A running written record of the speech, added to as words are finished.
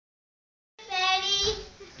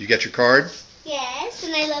You got your card? Yes,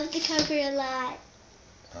 and I love the cover a lot.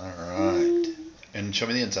 Alright. And show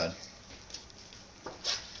me the inside.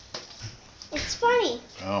 It's funny.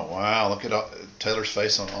 Oh, wow. Look at Taylor's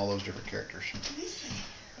face on all those different characters.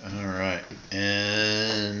 Alright.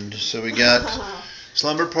 And so we got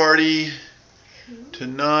slumber party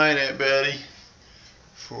tonight, Aunt Betty,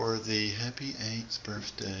 for the Happy 8th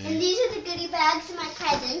birthday. And these are the goodie bags and my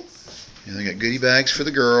presents. Yeah, they got goodie bags for the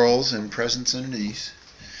girls and presents underneath.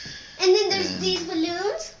 And then there's these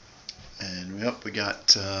balloons. And yep, we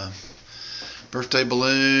got birthday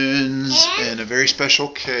balloons and a very special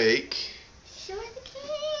cake. Show her the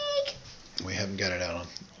cake. We haven't got it out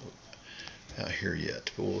here yet,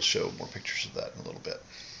 but we'll show more pictures of that in a little bit.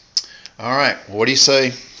 All right, well, what do you say?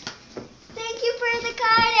 Thank you for the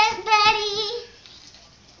card, Aunt Betty.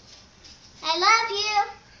 I love you.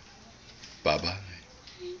 Bye-bye.